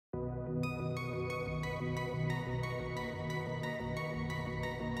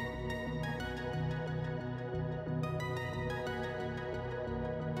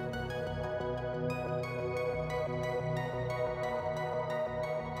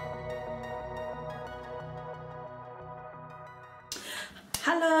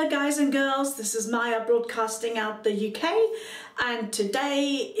Hello guys and girls, this is Maya broadcasting out the UK, and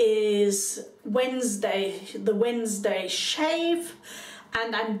today is Wednesday, the Wednesday shave,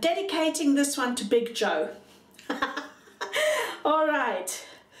 and I'm dedicating this one to Big Joe. Alright,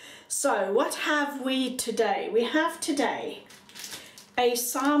 so what have we today? We have today a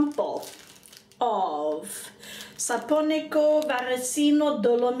sample of Saponico Varesino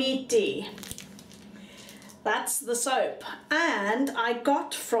Dolomiti. That's the soap, and I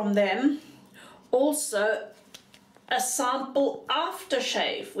got from them also a sample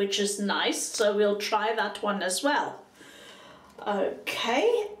aftershave, which is nice, so we'll try that one as well.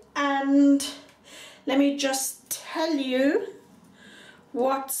 Okay, and let me just tell you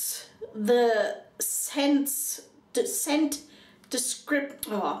what the scent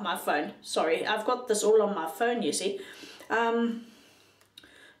description. Oh, my phone, sorry, I've got this all on my phone, you see. Phone's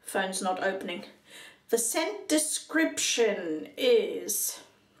not opening. The scent description is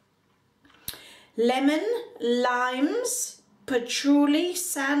lemon, limes, patchouli,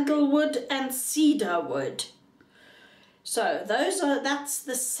 sandalwood and cedar wood. So that's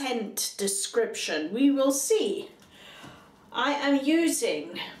the scent description. We will see. I am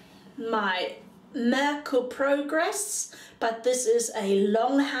using my Merkur Progress, but this is a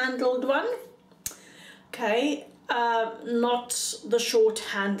long-handled one. Okay, not the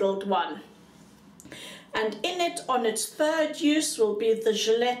short-handled one. And in it, on its third use, will be the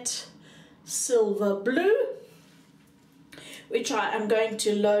Gillette Silver Blue, which I am going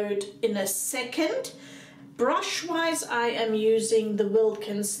to load in a second. Brush-wise, I am using the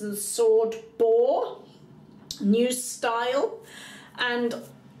Wilkinson Sword Bore, new style, and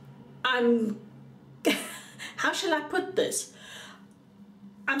I'm, how shall I put this?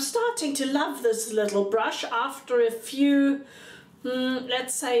 I'm starting to love this little brush after a few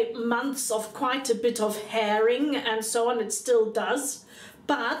let's say months of quite a bit of hairing and so on. It still does,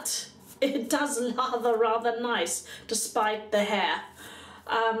 but it does lather rather nice despite the hair.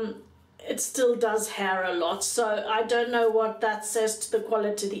 It still does hair a lot, so I don't know what that says to the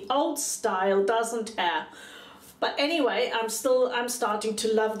quality. The old style doesn't hair, but anyway, I'm starting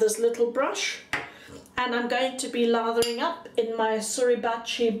to love this little brush, and I'm going to be lathering up in my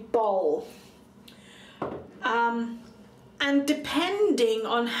suribachi bowl. And depending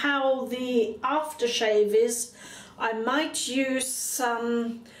on how the aftershave is, I might use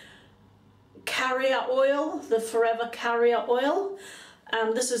some carrier oil, the Forever Carrier Oil.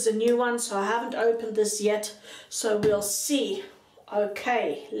 This is a new one, so I haven't opened this yet, so we'll see.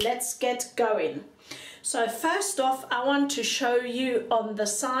 Okay, let's get going. So first off, I want to show you on the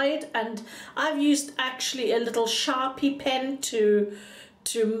side, and I've used actually a little Sharpie pen to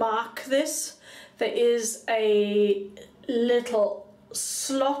mark this. There is a little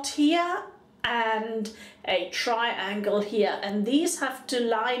slot here and a triangle here, and these have to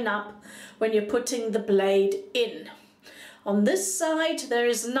line up when you're putting the blade in. On this side there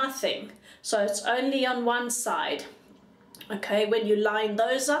is nothing, so it's only on one side. Okay, when you line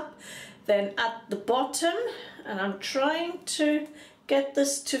those up, then at the bottom, and I'm trying to get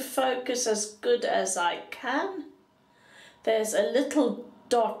this to focus as good as I can, there's a little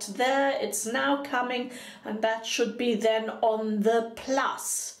dot there. It's now coming, and that should be then on the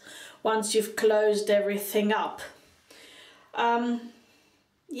plus once you've closed everything up.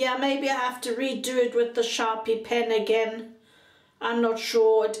 Yeah, maybe I have to redo it with the Sharpie pen again. I'm not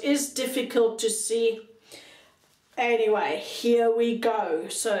sure. It is difficult to see. Anyway, here we go.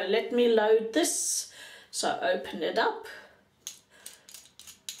 So let me load this. So open it up.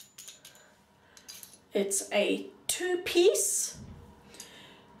 It's a two-piece.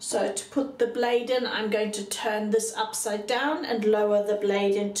 So to put the blade in, I'm going to turn this upside down and lower the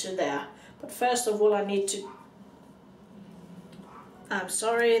blade into there. But first of all, I need to... I'm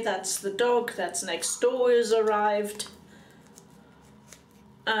sorry, that's the dog that's next door has arrived.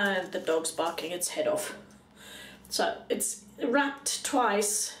 And the dog's barking its head off. So it's wrapped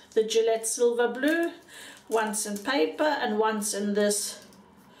twice, the Gillette Silver Blue, once in paper and once in this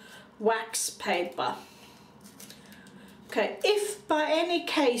wax paper. Okay, if by any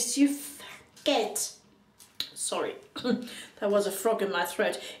case you get, sorry, there was a frog in my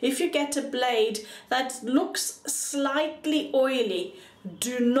throat. If you get a blade that looks slightly oily,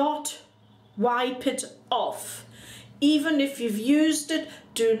 do not wipe it off. Even if you've used it,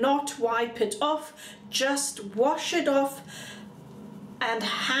 do not wipe it off. Just wash it off and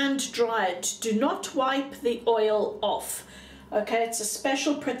hand dry it. Do not wipe the oil off. Okay, it's a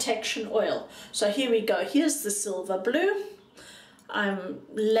special protection oil. So here we go. Here's the silver blue. I'm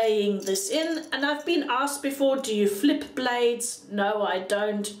laying this in, and I've been asked before, do you flip blades? No, I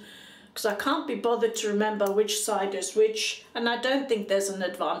don't. because I can't be bothered to remember which side is which, and I don't think there's an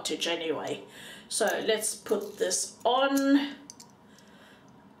advantage anyway. So let's put this on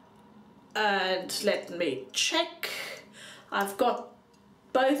and let me check. I've got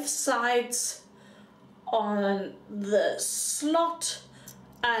both sides on the slot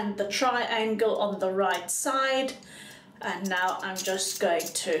and the triangle on the right side, and now I'm just going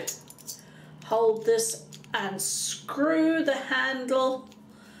to hold this and screw the handle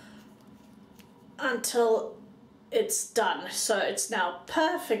until it's done. So it's now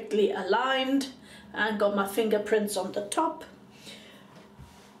perfectly aligned and got my fingerprints on the top.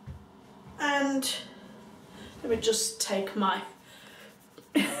 And let me just take my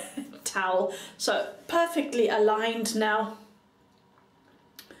towel. So perfectly aligned now,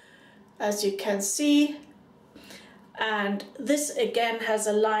 as you can see, and this again has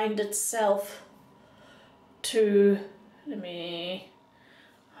aligned itself to, let me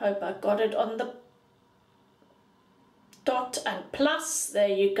hope I got it on the dot and plus, there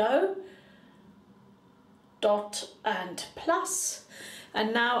you go, dot and plus.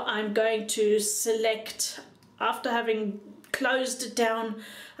 And now I'm going to select, after having closed it down,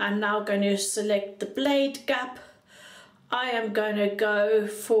 I'm now going to select the blade gap. I am going to go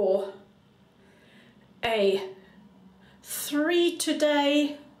for a 3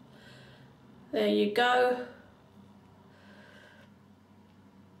 today. There you go.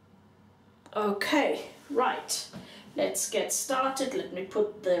 Okay, right, let's get started. Let me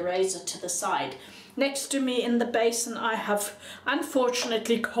put the razor to the side. Next to me in the basin I have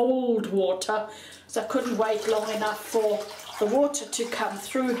unfortunately cold water, so I couldn't wait long enough for the water to come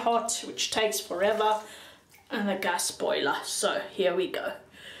through hot, which takes forever, and a gas boiler. So here we go.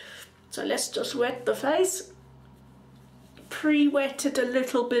 So let's just wet the face. Pre-wet it a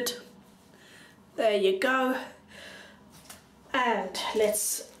little bit. There you go. And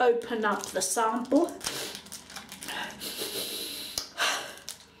let's open up the sample.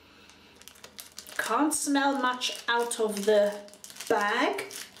 Can't smell much out of the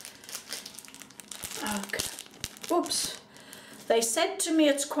bag. Okay. Oops. They said to me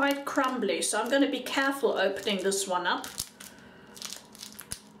it's quite crumbly, so I'm going to be careful opening this one up.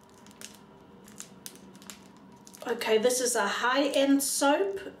 Okay, this is a high-end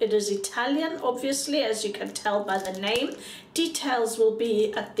soap. It is Italian, obviously, as you can tell by the name. Details will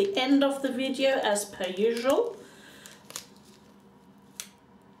be at the end of the video, as per usual.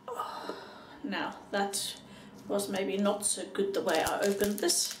 Now, that was maybe not so good the way I opened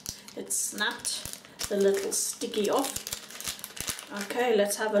this. It snapped the little sticky off. Okay,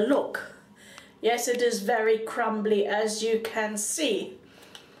 let's have a look. Yes, it is very crumbly, as you can see.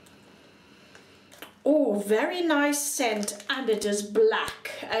 Oh, very nice scent, and it is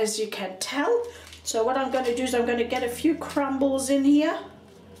black, as you can tell. So what I'm going to do is I'm going to get a few crumbles in here.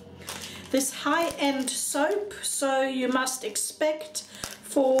 This high-end soap, so you must expect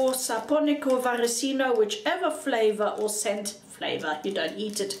for Saponico, Varesino, whichever flavor or scent flavor, you don't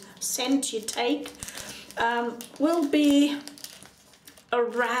eat it, scent you take, will be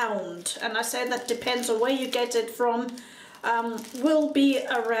around, and I say that depends on where you get it from, will be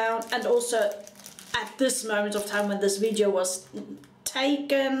around, and also at this moment of time when this video was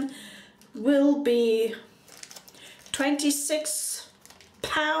taken, will be £26,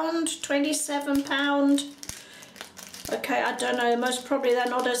 £27. Okay, I don't know, most probably they're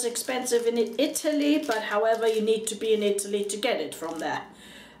not as expensive in Italy, but however, you need to be in Italy to get it from there,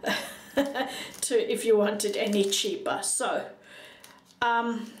 if you want it any cheaper. So,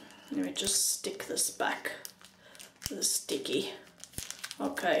 let me just stick this back, the sticky.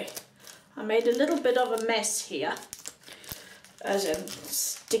 Okay, I made a little bit of a mess here, as in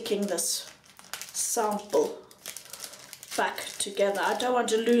sticking this sample back together. I don't want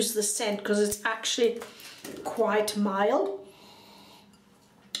to lose the scent because it's actually quite mild.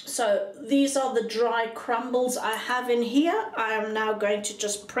 So these are the dry crumbles I have in here. I am now going to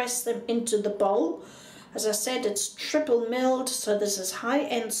just press them into the bowl. As I said, it's triple milled, so this is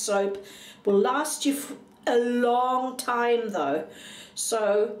high-end soap. Will last you a long time though.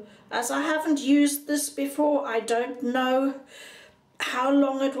 So as I haven't used this before, I don't know how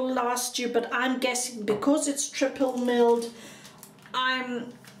long it will last you, but I'm guessing because it's triple milled,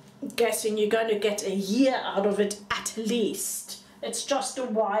 I'm guessing you're going to get a year out of it at least. It's just a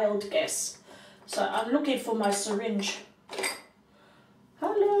wild guess. So I'm looking for my syringe.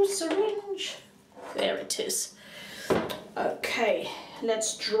 Hello, syringe. There it is. Okay,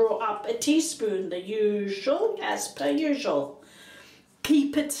 let's draw up a teaspoon, the usual, as per usual.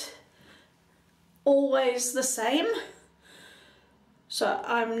 Keep it always the same. So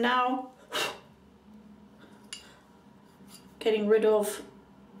I'm now getting rid of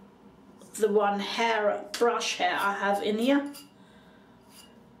the one brush hair I have in here.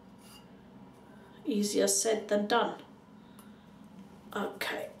 Easier said than done.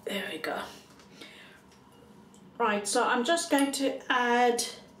 Okay, there we go. Right, so I'm just going to add...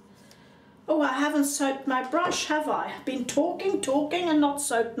 Oh, I haven't soaked my brush, have I? I've been talking and not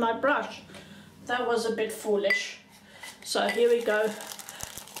soaked my brush. That was a bit foolish. So here we go.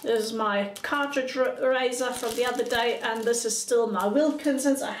 This is my cartridge eraser from the other day, and this is still my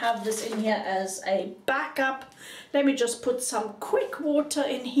Wilkinson's. I have this in here as a backup. Let me just put some quick water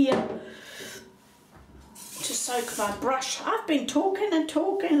in here to soak my brush. I've been talking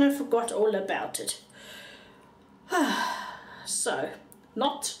and I forgot all about it. So,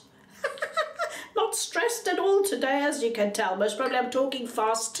 not stressed at all today, as you can tell. Most probably I'm talking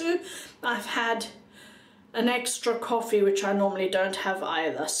fast too. I've had an extra coffee, which I normally don't have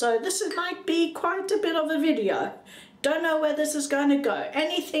either. So this might be quite a bit of a video. Don't know where this is going to go.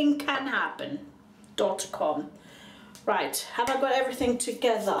 Anything can happen. .com. Right, have I got everything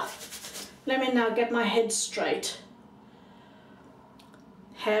together? Let me now get my head straight.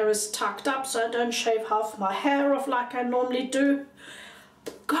 Hair is tucked up so I don't shave half my hair off like I normally do.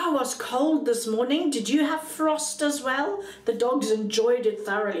 God, it was cold this morning. Did you have frost as well? The dogs enjoyed it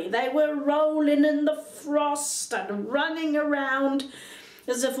thoroughly. They were rolling in the frost and running around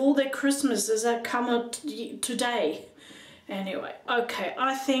as if all their Christmases had come out today. Anyway, okay,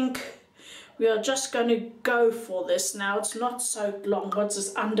 I think we are just going to go for this now. It's not so long. What's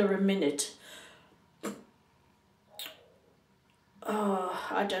this? Under a minute. Oh,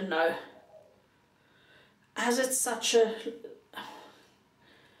 I don't know. As it's such a...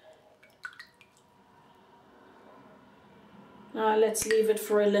 let's leave it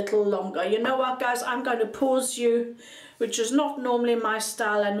for a little longer. You know what, guys? I'm going to pause you, which is not normally my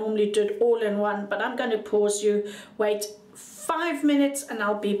style. I normally do it all in one, but I'm going to pause you. Wait 5 minutes and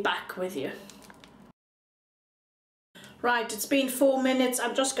I'll be back with you. Right, it's been 4 minutes.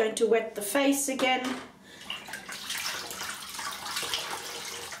 I'm just going to wet the face again.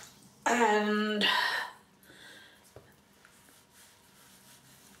 And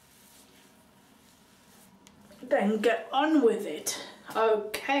then get on with it.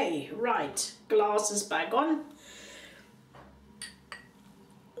 Okay, right, glasses back on.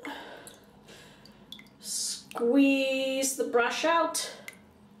 Squeeze the brush out.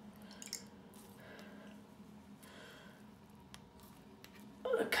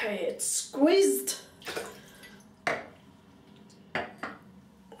 Okay, it's squeezed.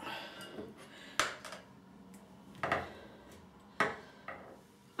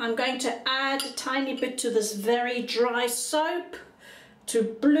 I'm going to add a tiny bit to this very dry soap. To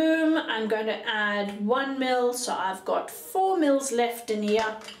bloom, I'm going to add 1 ml, so I've got 4 ml left in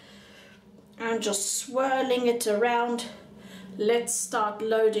here. I'm just swirling it around. Let's start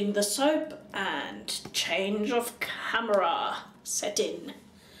loading the soap and change of camera setting.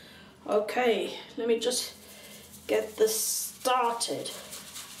 Okay, let me just get this started.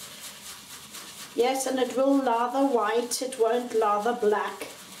 Yes, and it will lather white, it won't lather black.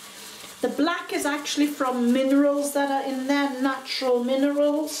 The black is actually from minerals that are in there, natural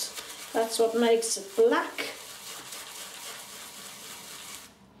minerals. That's what makes it black.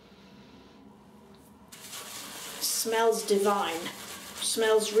 Smells divine.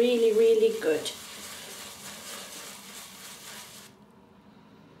 Smells really, really good.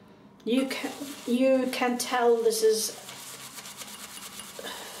 You can tell this is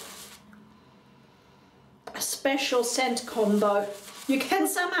a special scent combo. You can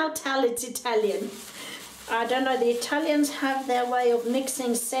somehow tell it's Italian. I don't know, the Italians have their way of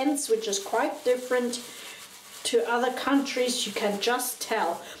mixing scents, which is quite different to other countries. You can just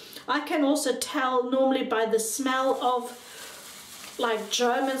tell. I can also tell normally by the smell of like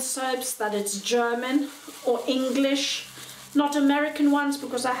German soaps that it's German or English. Not American ones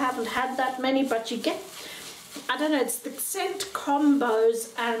because I haven't had that many, but you get, I don't know, it's the scent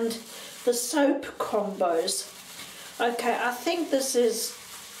combos and the soap combos. Okay, I think this is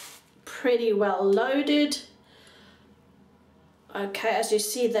pretty well loaded. Okay, as you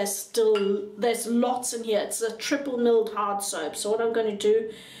see, there's lots in here. It's a triple milled hard soap. So what I'm going to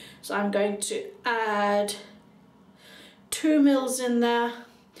do is I'm going to add 2 ml in there.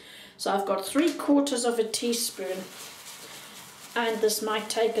 So I've got 3/4 teaspoon. And this might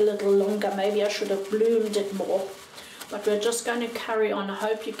take a little longer. Maybe I should have bloomed it more. But we're just going to carry on. I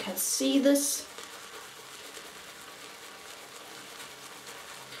hope you can see this.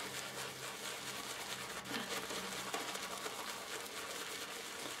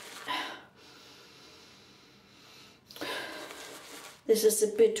 This is a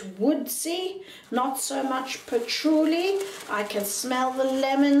bit woodsy, not so much patchouli. I can smell the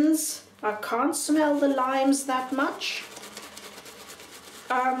lemons. I can't smell the limes that much.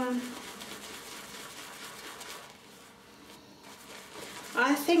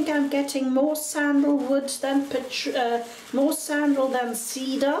 I think I'm getting more sandalwood than more sandal than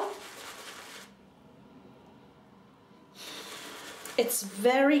cedar. It's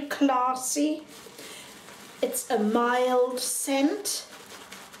very classy. It's a mild scent.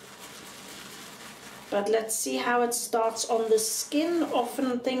 But let's see how it starts on the skin.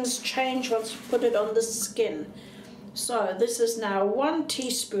 Often things change once you put it on the skin. So this is now 1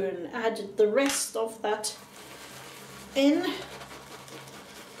 teaspoon. Added the rest of that in.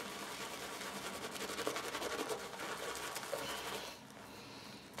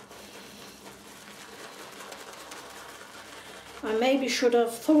 I maybe should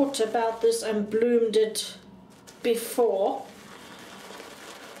have thought about this and bloomed it before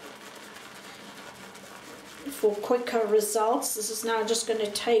for quicker results. This is now just going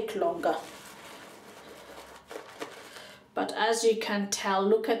to take longer. But as you can tell,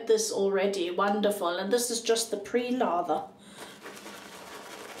 look at this already, wonderful. And this is just the pre-lather.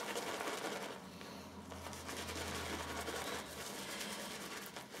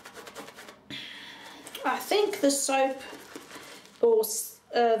 I think the soap or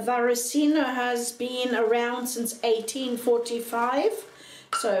Varesino has been around since 1845,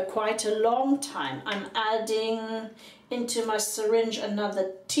 so quite a long time. I'm adding into my syringe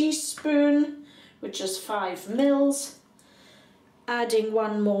another teaspoon, which is 5 mils. Adding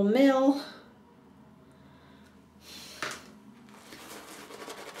 1 more mil.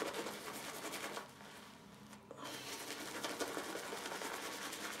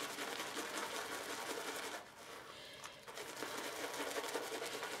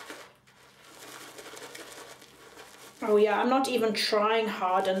 Oh yeah, I'm not even trying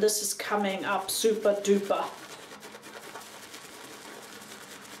hard and this is coming up super duper.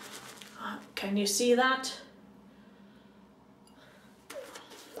 Can you see that?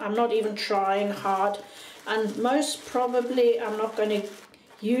 I'm not even trying hard, and most probably I'm not going to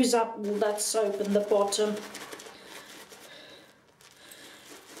use up all that soap in the bottom.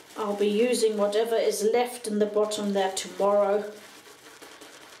 I'll be using whatever is left in the bottom there tomorrow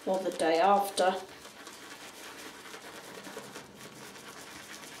or the day after.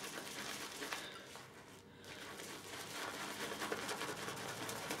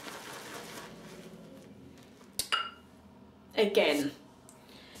 Again,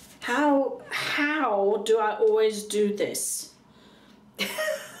 how do I always do this?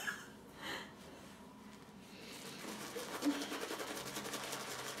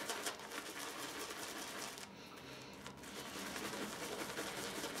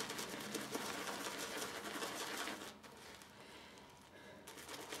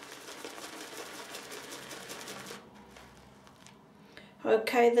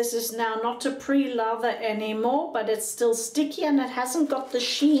 Okay, this is now not a pre-lather anymore, but it's still sticky and it hasn't got the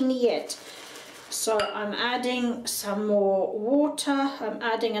sheen yet. So I'm adding some more water. I'm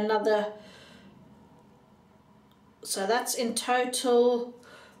adding another, so that's in total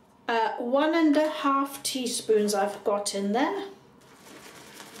 1.5 teaspoons I've got in there.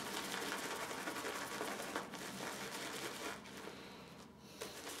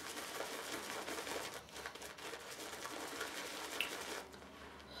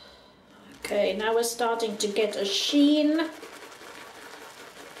 Okay, now we're starting to get a sheen.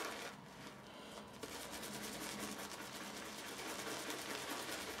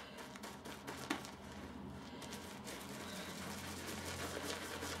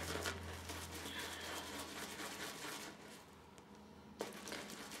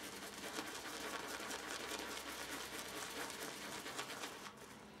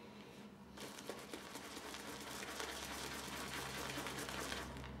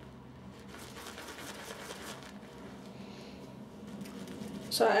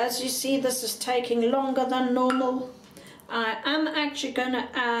 So as you see, this is taking longer than normal. I am actually going to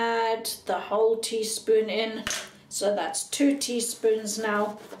add the whole teaspoon in. So that's 2 teaspoons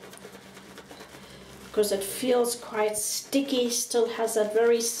now. Because it feels quite sticky, still has that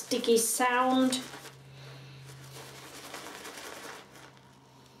very sticky sound.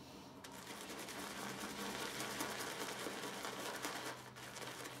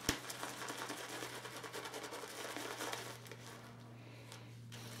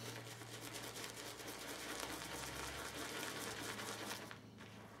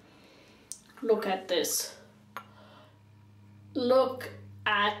 Look at this. Look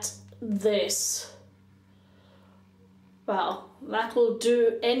at this. Well, that will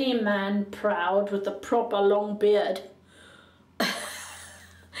do any man proud with a proper long beard.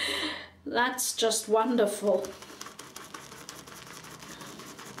 That's just wonderful.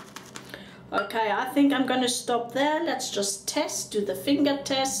 Okay, I think I'm going to stop there. Let's just test, do the finger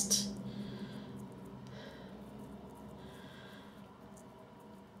test.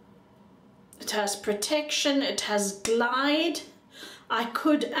 It has protection, it has glide. I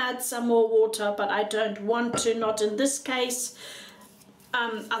could add some more water, but I don't want to, not in this case.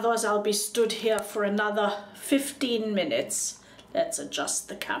 Otherwise I'll be stood here for another 15 minutes. Let's adjust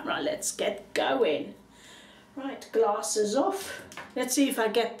the camera, let's get going. Right, glasses off. Let's see if I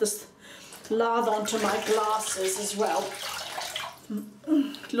get this lather onto my glasses as well.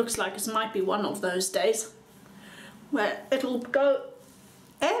 Looks like it might be one of those days where it'll go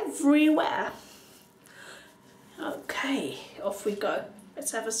everywhere. Okay, off we go.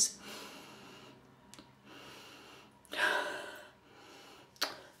 Let's have a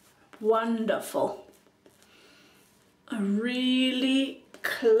wonderful, a really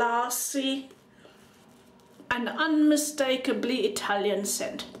classy and unmistakably Italian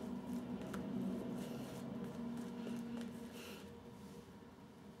scent.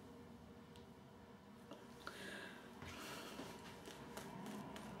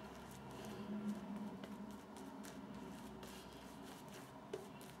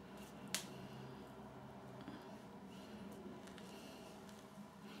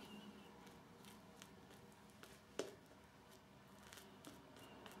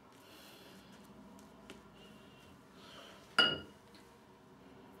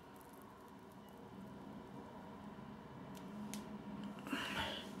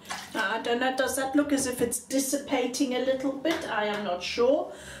 I don't know, does that look as if it's dissipating a little bit? I am not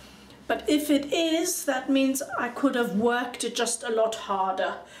sure. But if it is, that means I could have worked it just a lot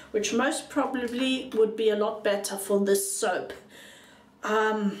harder, which most probably would be a lot better for this soap.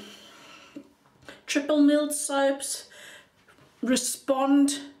 Triple milled soaps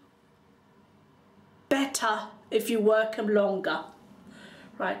respond better if you work them longer.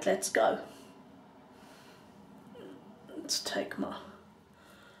 Right, let's go. Let's take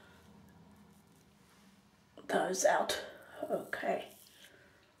those out. Okay.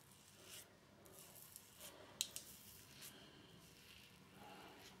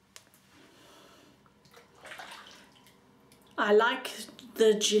 I like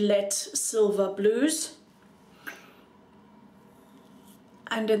the Gillette Silver Blues,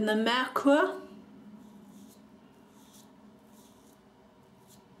 and in the Merkur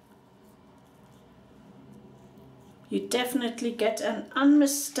you definitely get an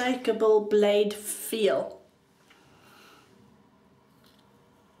unmistakable blade feel.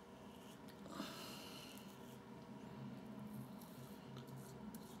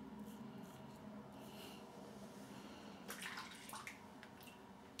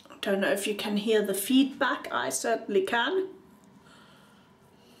 Don't know if you can hear the feedback. I certainly can.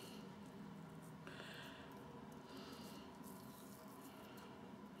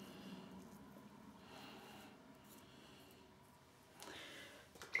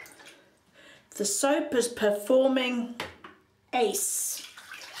 The soap is performing ace.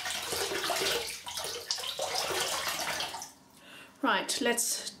 Right,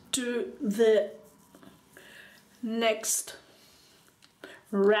 let's do the next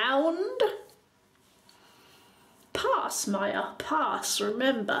round. Pass, Maya, pass.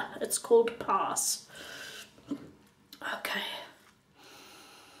 Remember, it's called pass. Okay.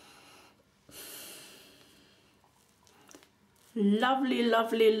 Lovely,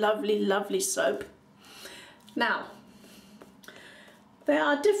 lovely, lovely, lovely soap. Now, there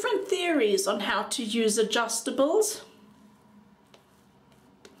are different theories on how to use adjustables.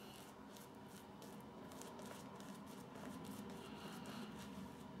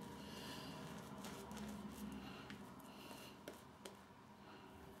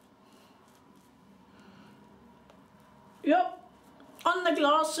 Yep, on the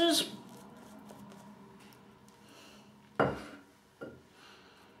glasses.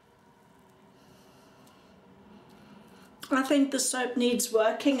 I think the soap needs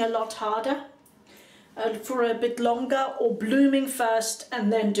working a lot harder for a bit longer, or blooming first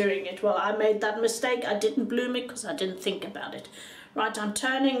and then doing it. Well, I made that mistake. I didn't bloom it because I didn't think about it. Right, I'm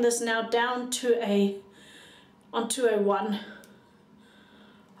turning this now down to onto a 1.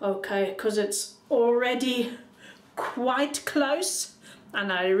 Okay, because it's already quite close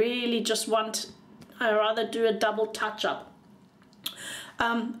and I really just I rather do a double touch up.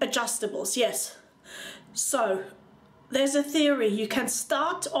 Adjustables, yes. So there's a theory. You can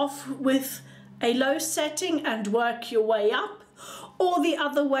start off with a low setting and work your way up, or the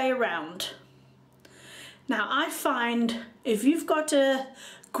other way around. Now I find if you've got a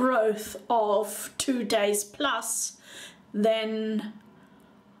growth of 2 days plus, then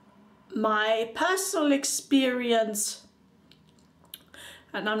my personal experience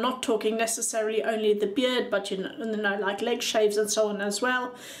and I'm not talking necessarily only the beard, but you know, like leg shaves and so on as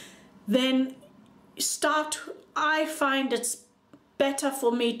well, then I find it's better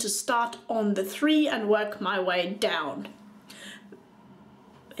for me to start on the 3 and work my way down.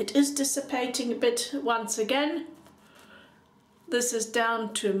 It is dissipating a bit once again. This is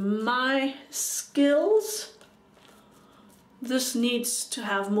down to my skills. This needs to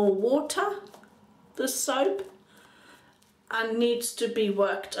have more water, this soap, and needs to be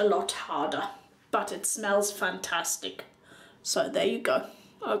worked a lot harder, but it smells fantastic. So there you go.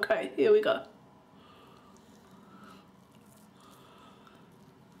 Okay, here we go.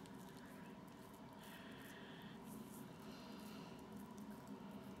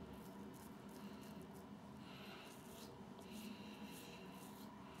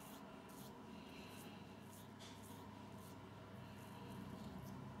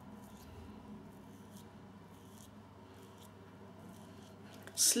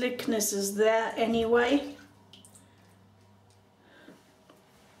 Slickness is there anyway.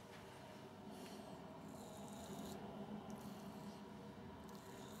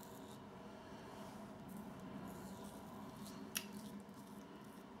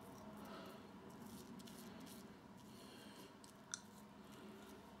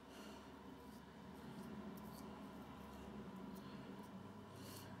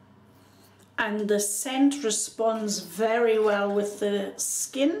 And the scent responds very well with the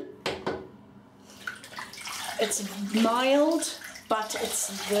skin. It's mild, but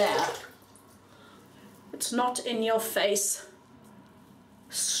it's there. It's not in your face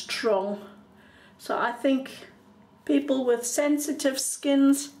strong. So I think people with sensitive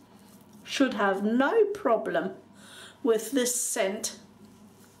skins should have no problem with this scent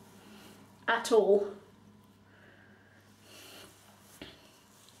at all.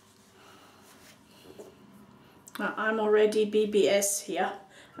 Now, I'm already BBS here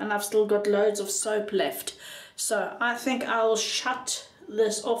and I've still got loads of soap left. So I think I'll shut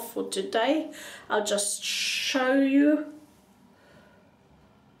this off for today. I'll just show you.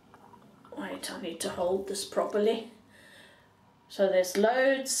 Wait, I need to hold this properly. So there's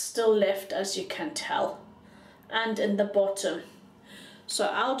loads still left, as you can tell, and in the bottom. So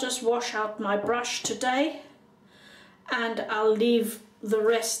I'll just wash out my brush today and I'll leave the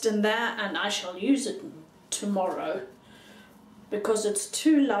rest in there, and I shall use it tomorrow because it's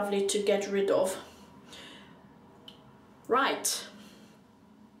too lovely to get rid of. Right,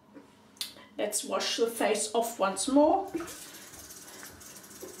 let's wash the face off once more.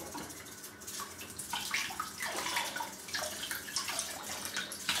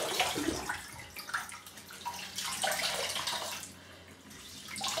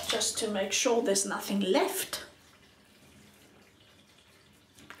 Just to make sure there's nothing left.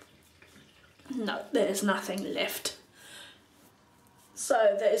 No, there's nothing left.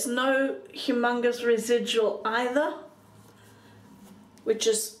 So there's no humongous residual either, which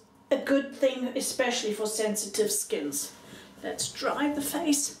is a good thing, especially for sensitive skins. Let's dry the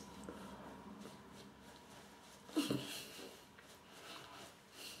face.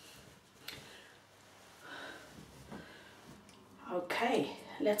 Okay,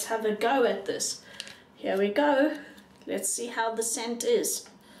 let's have a go at this. Here we go. Let's see how the scent is.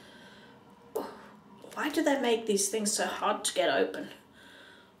 Why do they make these things so hard to get open?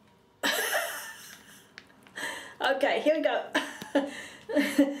 Okay, here we go.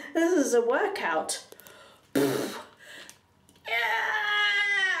 This is a workout. Yeah.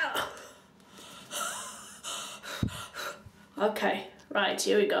 Okay, right,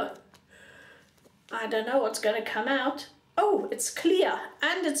 here we go. I don't know what's going to come out. Oh, it's clear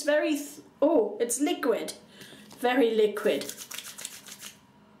and it's very, oh, it's liquid. Very liquid.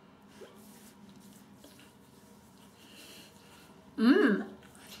 Mmm.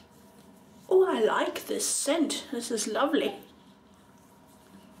 Oh, I like this scent. This is lovely.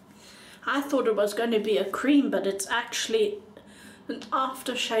 I thought it was going to be a cream, but it's actually an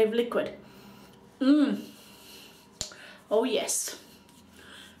aftershave liquid. Mmm. Oh yes.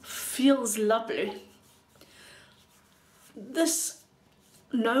 Feels lovely. This,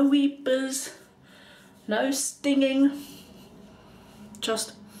 no weepers, no stinging,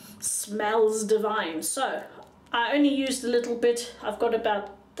 just smells divine. So I only used a little bit. I've got about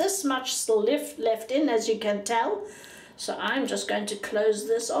this much still left in, as you can tell. So I'm just going to close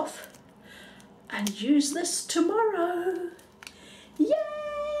this off and use this tomorrow. Yay!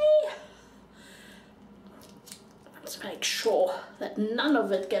 Let's make sure that none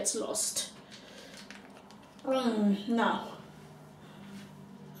of it gets lost. Now,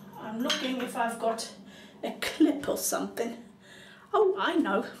 I'm looking if I've got a clip or something. Oh, I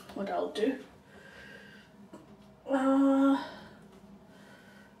know what I'll do.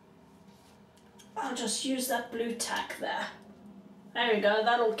 I'll just use that blue tack there. There we go,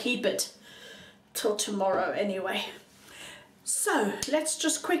 that'll keep it till tomorrow anyway. So let's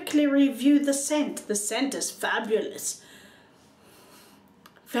just quickly review the scent. The scent is fabulous.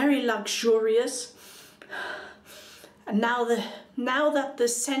 Very luxurious. And now that the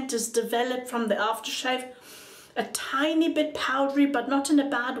scent is developed from the aftershave, a tiny bit powdery, but not in a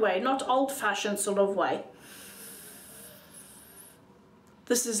bad way, not old-fashioned sort of way.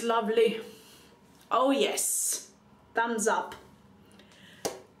 This is lovely. Oh yes, thumbs up.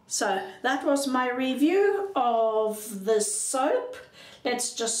 So that was my review of the soap.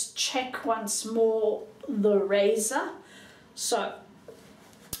 Let's just check once more the razor. So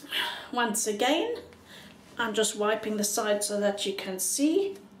once again, I'm just wiping the side so that you can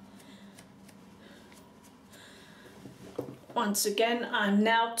see. Once again, I'm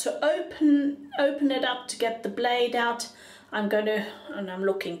now to open it up to get the blade out. I'm going to, and I'm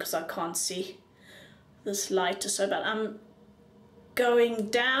looking because I can't see this light so bad. I'm going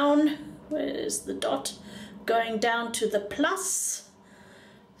down, where is the dot? Going down to the plus.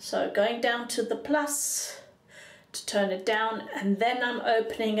 So going down to the plus to turn it down, and then I'm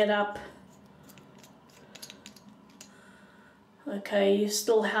opening it up. Okay, you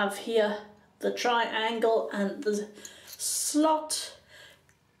still have here the triangle and the slot.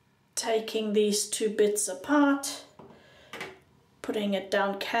 Taking these two bits apart, putting it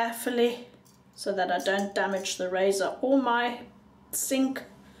down carefully so that I don't damage the razor or my sink,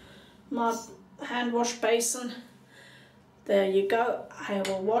 my hand wash basin. There you go. I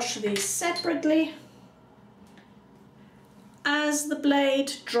will wash these separately as the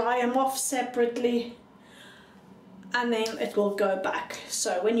blade, dry them off separately, and then it will go back.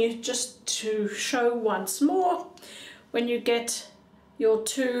 So when you, just to show once more, when you get your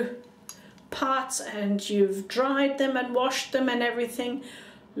two parts and you've dried them and washed them and everything,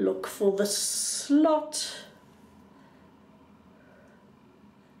 look for the slot.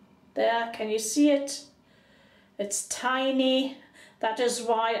 There, can you see it? It's tiny. That is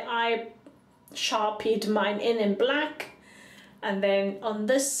why I sharpied mine in black. And then on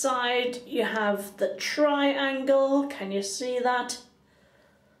this side you have the triangle. Can you see that?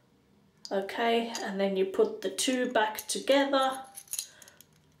 Okay, and then you put the two back together.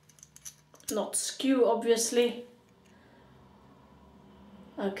 Not skew, obviously.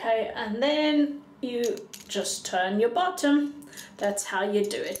 Okay, and then you just turn your bottom. That's how you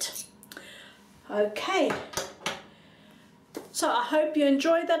do it. Okay, so I hope you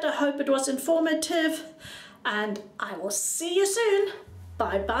enjoyed that. I hope it was informative, and I will see you soon.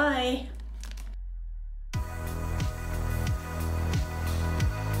 Bye bye.